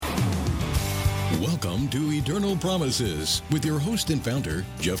Welcome to Eternal Promises with your host and founder,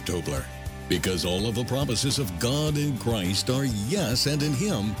 Jeff Tobler. Because all of the promises of God in Christ are yes, and in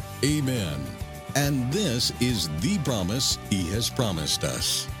Him, amen. And this is the promise He has promised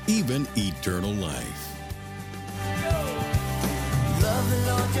us, even eternal life. Love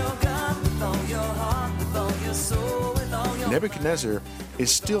the Lord your God with all your heart, with all your soul, with all your... Nebuchadnezzar is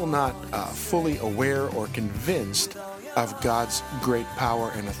still not fully aware or convinced of God's great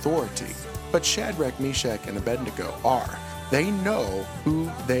power and authority. But Shadrach, Meshach, and Abednego are. They know who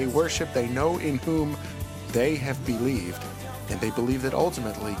they worship, they know in whom they have believed, and they believe that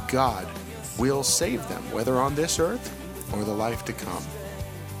ultimately God will save them, whether on this earth or the life to come.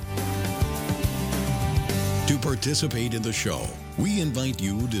 To participate in the show, we invite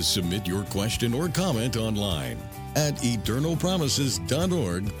you to submit your question or comment online at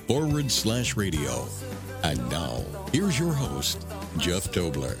eternalpromises.org/radio. And now, here's your host, Jeff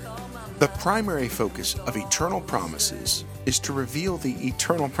Tobler. The primary focus of Eternal Promises is to reveal the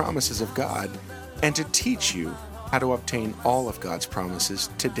eternal promises of God and to teach you how to obtain all of God's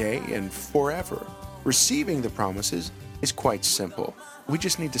promises today and forever. Receiving the promises is quite simple. We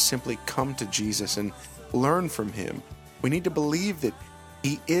just need to simply come to Jesus and learn from Him. We need to believe that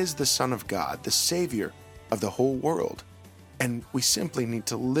He is the Son of God, the Savior of the whole world. And we simply need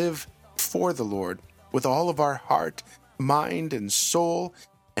to live for the Lord with all of our heart, mind, and soul,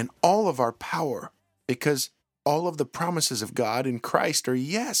 and all of our power, because all of the promises of God in Christ are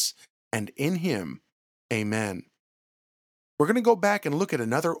yes, and in Him, amen. We're going to go back and look at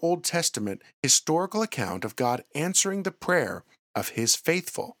another Old Testament historical account of God answering the prayer of His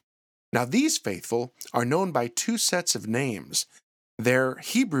faithful. Now, these faithful are known by two sets of names. Their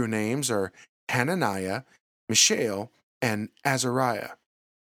Hebrew names are Hananiah, Mishael, and Azariah.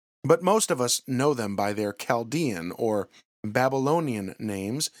 But most of us know them by their Chaldean or Babylonian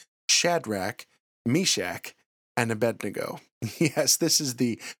names, Shadrach, Meshach, and Abednego. Yes, this is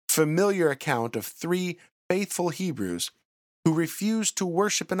the familiar account of three faithful Hebrews who refused to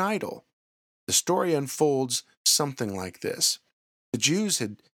worship an idol. The story unfolds something like this. The Jews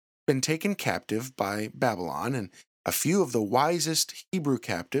had been taken captive by Babylon, and a few of the wisest Hebrew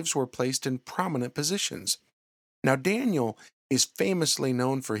captives were placed in prominent positions. Now, Daniel is famously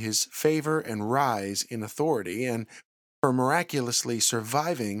known for his favor and rise in authority, and for miraculously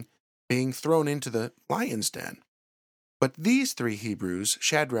surviving being thrown into the lion's den. But these three Hebrews,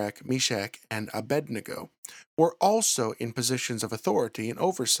 Shadrach, Meshach, and Abednego, were also in positions of authority and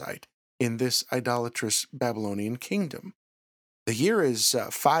oversight in this idolatrous Babylonian kingdom. The year is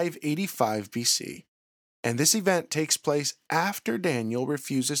 585 BC, and this event takes place after Daniel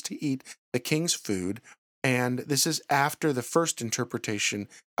refuses to eat the king's food, and this is after the first interpretation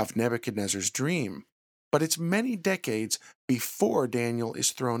of Nebuchadnezzar's dream. But it's many decades before Daniel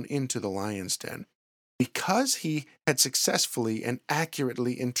is thrown into the lion's den. Because he had successfully and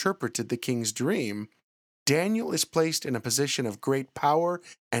accurately interpreted the king's dream, Daniel is placed in a position of great power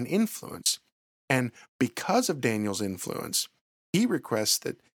and influence. And because of Daniel's influence, he requests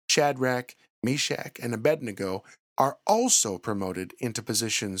that Shadrach, Meshach, and Abednego are also promoted into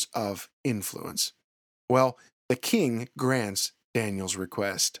positions of influence. Well, the king grants Daniel's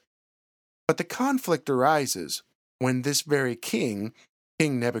request. But the conflict arises when this very king,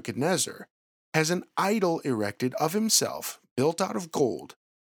 King Nebuchadnezzar, has an idol erected of himself, built out of gold,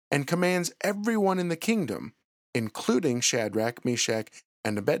 and commands everyone in the kingdom, including Shadrach, Meshach,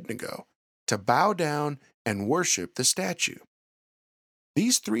 and Abednego, to bow down and worship the statue.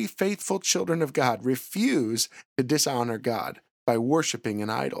 These three faithful children of God refuse to dishonor God by worshiping an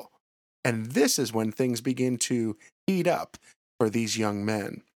idol. And this is when things begin to heat up for these young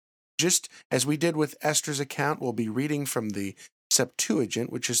men. Just as we did with Esther's account, we'll be reading from the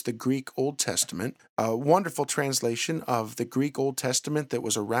Septuagint, which is the Greek Old Testament, a wonderful translation of the Greek Old Testament that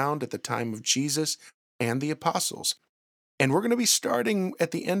was around at the time of Jesus and the apostles. And we're going to be starting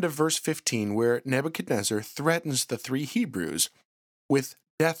at the end of verse 15, where Nebuchadnezzar threatens the three Hebrews with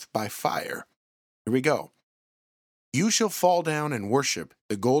death by fire. Here we go. You shall fall down and worship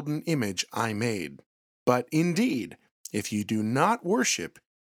the golden image I made. But indeed, if you do not worship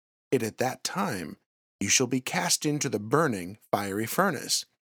it at that time, you shall be cast into the burning fiery furnace.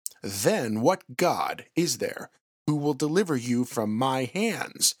 Then what God is there who will deliver you from my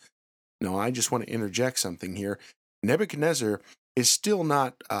hands? Now, I just want to interject something here. Nebuchadnezzar is still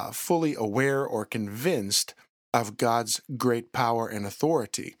not fully aware or convinced of God's great power and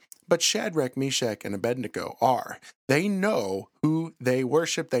authority. But Shadrach, Meshach, and Abednego are. They know who they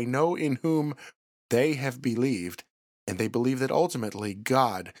worship, they know in whom they have believed, and they believe that ultimately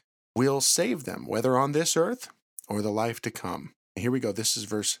God will save them, whether on this earth or the life to come. Here we go. This is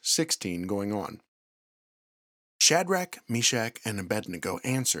verse 16 going on. Shadrach, Meshach, and Abednego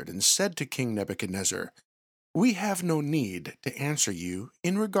answered and said to King Nebuchadnezzar, "We have no need to answer you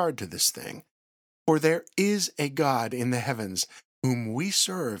in regard to this thing, for there is a God in the heavens whom we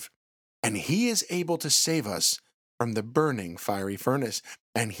serve, and he is able to save us from the burning fiery furnace,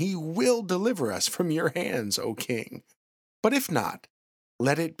 and he will deliver us from your hands, O king. But if not,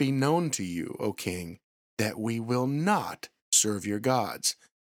 let it be known to you, O king, that we will not serve your gods,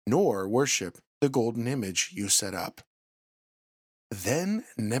 nor worship the golden image you set up." Then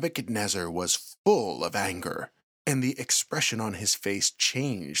Nebuchadnezzar was full of anger, and the expression on his face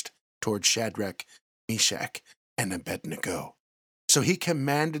changed toward Shadrach, Meshach, and Abednego. So he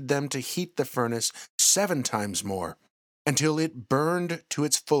commanded them to heat the furnace 7 times more, until it burned to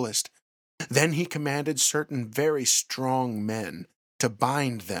its fullest. Then he commanded certain very strong men to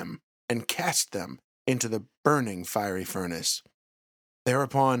bind them and cast them into the burning fiery furnace.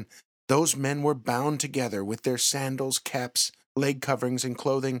 Thereupon those men were bound together with their sandals, caps, leg coverings, and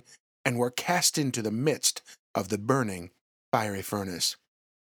clothing, and were cast into the midst of the burning fiery furnace.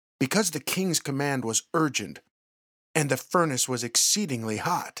 Because the king's command was urgent, and the furnace was exceedingly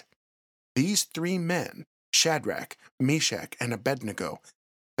hot, these 3 men, Shadrach, Meshach, and Abednego,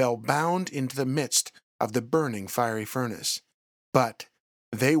 fell bound into the midst of the burning fiery furnace. But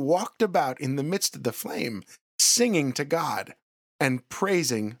they walked about in the midst of the flame, singing to God and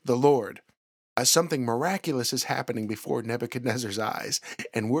praising the Lord. Something miraculous is happening before Nebuchadnezzar's eyes,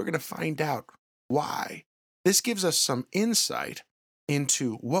 and we're going to find out why. This gives us some insight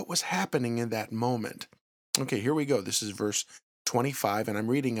into what was happening in that moment. Okay, here we go. This is verse 25, and I'm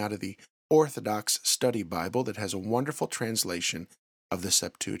reading out of the Orthodox Study Bible that has a wonderful translation of the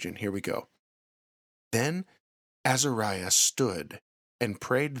Septuagint. Here we go. Then Azariah stood and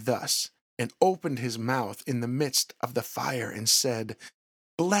prayed thus, and opened his mouth in the midst of the fire, and said,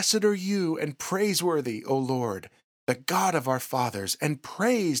 "Blessed are you, and praiseworthy, O Lord, the God of our fathers, and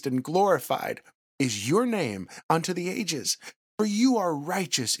praised and glorified is your name unto the ages. For you are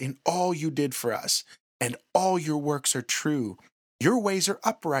righteous in all you did for us, and all your works are true. Your ways are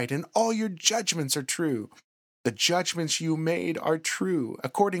upright, and all your judgments are true. The judgments you made are true,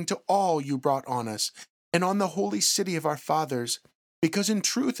 according to all you brought on us, and on the holy city of our fathers, because in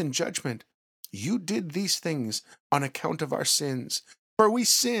truth and judgment you did these things on account of our sins. For we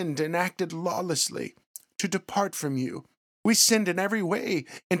sinned and acted lawlessly to depart from you. We sinned in every way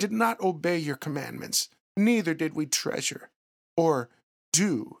and did not obey your commandments. Neither did we treasure or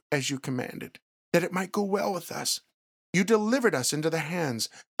do as you commanded, that it might go well with us. You delivered us into the hands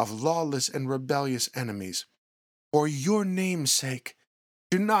of lawless and rebellious enemies. For your name's sake,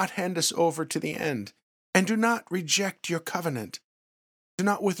 do not hand us over to the end, and do not reject your covenant. Do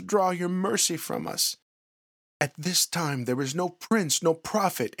not withdraw your mercy from us. At this time there is no prince, no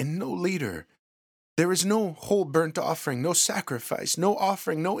prophet, and no leader. There is no whole burnt offering, no sacrifice, no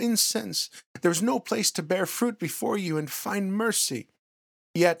offering, no incense. There is no place to bear fruit before you and find mercy.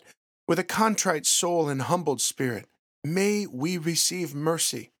 Yet, with a contrite soul and humbled spirit, may we receive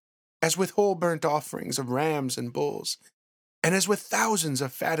mercy, as with whole burnt offerings of rams and bulls, and as with thousands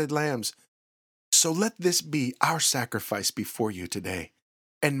of fatted lambs. So let this be our sacrifice before you today,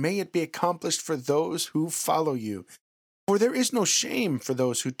 and may it be accomplished for those who follow you. For there is no shame for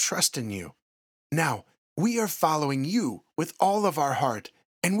those who trust in you. Now, we are following you with all of our heart,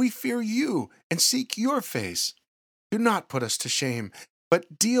 and we fear you and seek your face. Do not put us to shame,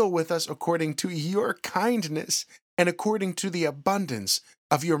 but deal with us according to your kindness and according to the abundance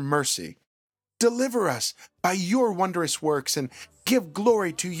of your mercy. Deliver us by your wondrous works and give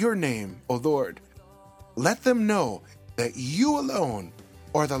glory to your name, O Lord. Let them know that you alone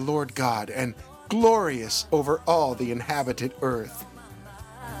are the Lord God and glorious over all the inhabited earth."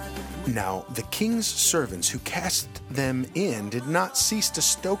 Now the king's servants who cast them in did not cease to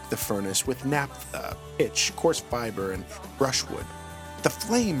stoke the furnace with naphtha, pitch, coarse fiber, and brushwood. The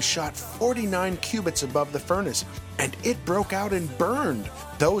flame shot 49 cubits above the furnace, and it broke out and burned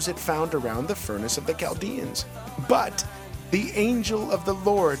those it found around the furnace of the Chaldeans. But the angel of the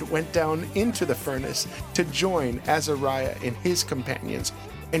Lord went down into the furnace to join Azariah and his companions,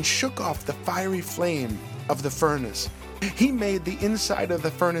 and shook off the fiery flame of the furnace. He made the inside of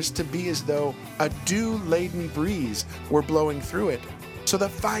the furnace to be as though a dew-laden breeze were blowing through it, so the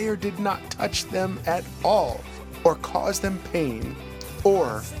fire did not touch them at all, or cause them pain,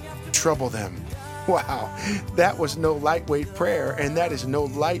 or trouble them. Wow, that was no lightweight prayer, and that is no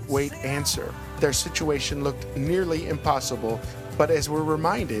lightweight answer. Their situation looked nearly impossible, but as we're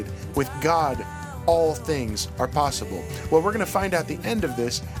reminded, with God, all things are possible. Well, we're going to find out the end of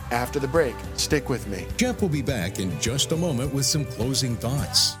this after the break. Stick with me. Jeff will be back in just a moment with some closing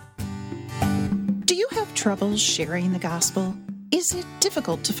thoughts. Do you have trouble sharing the gospel? Is it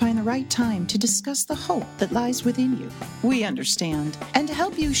difficult to find the right time to discuss the hope that lies within you? We understand. And to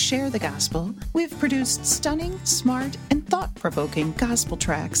help you share the gospel, we've produced stunning, smart, and thought-provoking gospel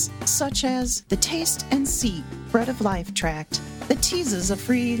tracts, such as the Taste and See Bread of Life tract that teases a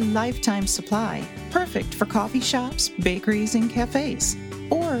free lifetime supply, perfect for coffee shops, bakeries, and cafes.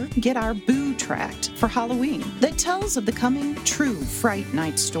 Or get our Boo tract for Halloween that tells of the coming true Fright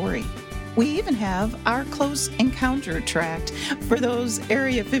Night story. We even have our Close Encounter tract for those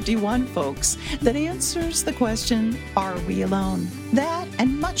Area 51 folks that answers the question, are we alone? That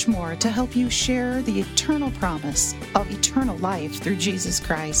and much more to help you share the eternal promise of eternal life through Jesus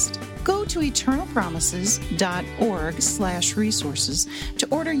Christ. Go to eternalpromises.org/resources to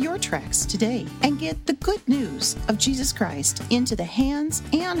order your tracts today and get the good news of Jesus Christ into the hands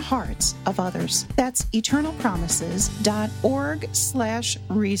and hearts of others. That's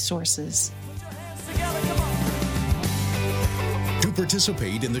eternalpromises.org/resources. To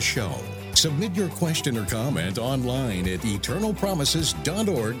participate in the show, submit your question or comment online at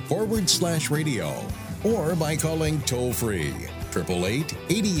eternalpromises.org/radio or by calling toll-free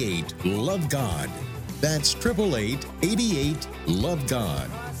 888-88-LOVE-GOD. That's 888-88-LOVE-GOD.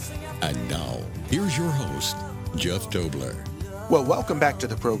 And now, here's your host, Jeff Tobler. Well, welcome back to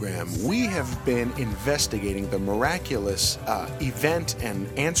the program. We have been investigating the miraculous event and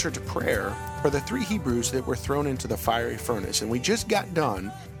answer to prayer for the 3 Hebrews that were thrown into the fiery furnace. And we just got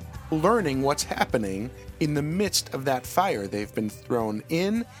done learning what's happening in the midst of that fire. They've been thrown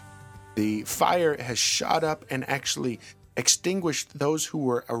in. The fire has shot up and actually extinguished those who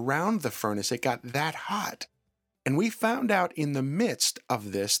were around the furnace. It got that hot. And we found out in the midst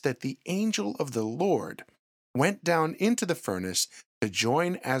of this that the angel of the Lord went down into the furnace to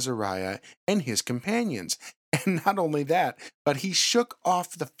join Azariah and his companions. And not only that, but he shook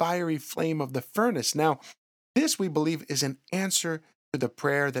off the fiery flame of the furnace. Now, this we believe is an answer to the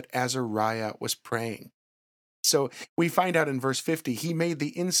prayer that Azariah was praying. So we find out in verse 50, he made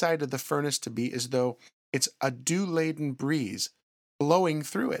the inside of the furnace to be as though it's a dew-laden breeze blowing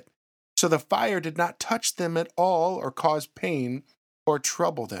through it. So the fire did not touch them at all or cause pain or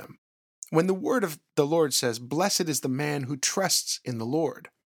trouble them. When the word of the Lord says, "Blessed is the man who trusts in the Lord,"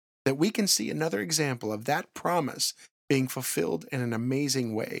 that we can see another example of that promise being fulfilled in an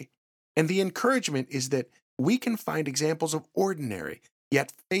amazing way. And the encouragement is that we can find examples of ordinary,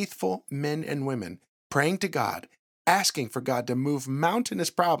 yet faithful men and women praying to God, asking for God to move mountainous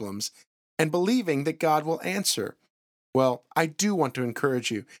problems, and believing that God will answer. Well, I do want to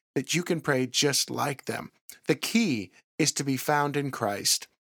encourage you that you can pray just like them. The key is to be found in Christ.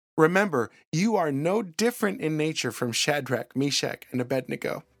 Remember, you are no different in nature from Shadrach, Meshach, and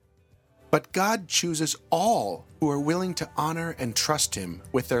Abednego. But God chooses all who are willing to honor and trust Him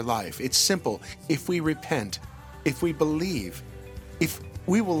with their life. It's simple. If we repent, if we believe, if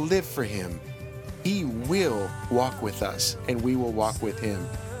we will live for Him, He will walk with us, and we will walk with Him.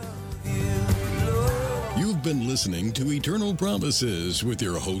 You've been listening to Eternal Promises with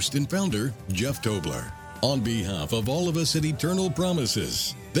your host and founder, Jeff Tobler. On behalf of all of us at Eternal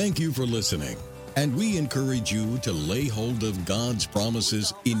Promises, thank you for listening. And we encourage you to lay hold of God's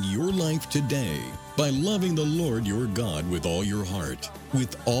promises in your life today by loving the Lord your God with all your heart,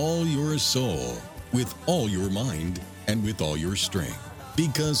 with all your soul, with all your mind, and with all your strength.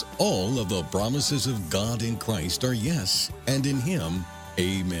 Because all of the promises of God in Christ are yes, and in Him,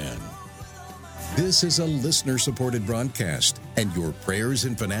 amen. This is a listener-supported broadcast, and your prayers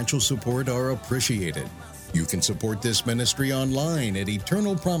and financial support are appreciated. You can support this ministry online at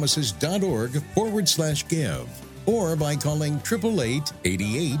eternalpromises.org/give or by calling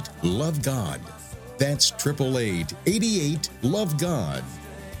 888-88-LOVE-GOD. That's 888-88-LOVE-GOD.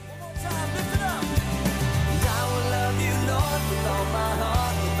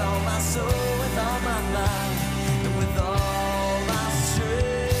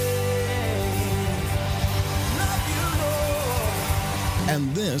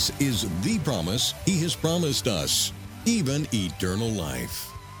 And this is the promise He has promised us, even eternal life.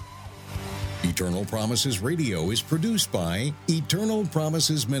 Eternal Promises Radio is produced by Eternal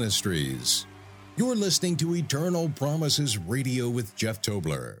Promises Ministries. You're listening to Eternal Promises Radio with Jeff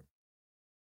Tobler.